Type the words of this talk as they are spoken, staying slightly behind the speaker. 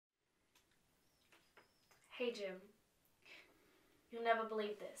Hey Jim, you'll never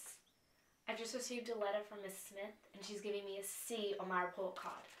believe this. I just received a letter from Miss Smith and she's giving me a C on my report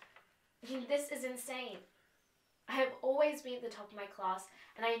card. I mean, this is insane. I have always been at the top of my class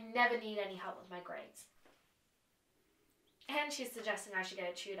and I never need any help with my grades. And she's suggesting I should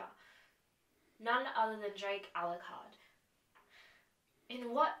get a tutor. None other than Drake Alucard.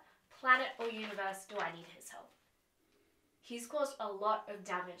 In what planet or universe do I need his help? He's caused a lot of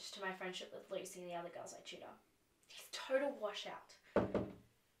damage to my friendship with Lucy and the other girls I tutor. He's total washout.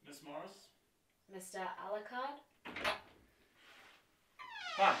 Miss Morris? Mr. Alucard?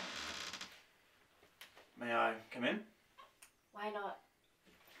 Hi. May I come in? Why not?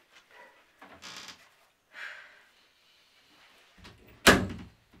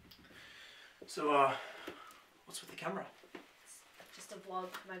 So, what's with the camera? It's just a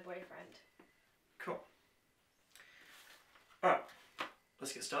vlog for my boyfriend. Cool. Alright,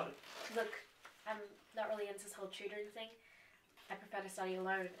 let's get started. Look, I'm not really into this whole tutoring thing. I prefer to study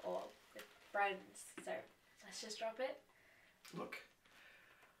alone or with friends, so let's just drop it. Look,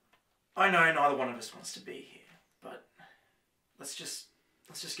 I know neither one of us wants to be here, but let's just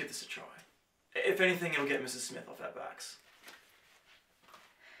give this a try. If anything, it'll get Mrs. Smith off our backs.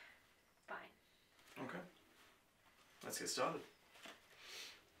 Fine. Okay. Let's get started.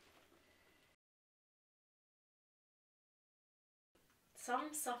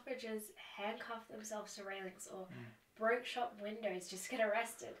 Some suffrages handcuff themselves to railings or broke shop windows just to get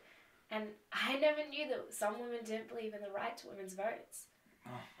arrested. And I never knew that some women didn't believe in the right to women's votes.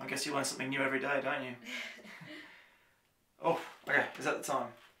 Oh, I guess you learn something new every day, don't you? Oh, okay, is that the time?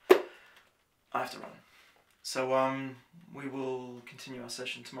 I have to run. So, we will continue our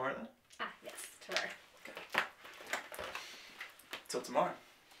session tomorrow then? Ah, yes, tomorrow. Okay. Till tomorrow.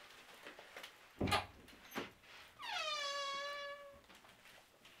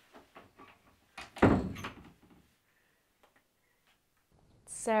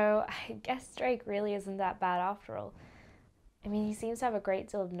 So, I guess Drake really isn't that bad after all. I mean, he seems to have a great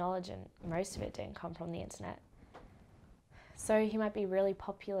deal of knowledge and most of it didn't come from the internet. So he might be really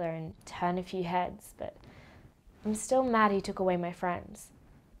popular and turn a few heads, but I'm still mad he took away my friends.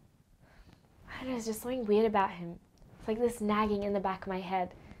 I don't know, there's just something weird about him. It's like this nagging in the back of my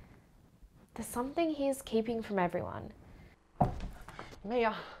head. There's something he's keeping from everyone.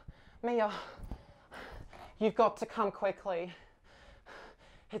 Mia, you've got to come quickly.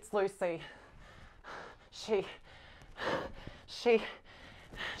 It's Lucy. She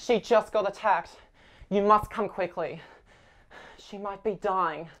just got attacked. You must come quickly. She might be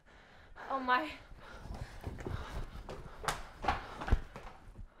dying. Oh, my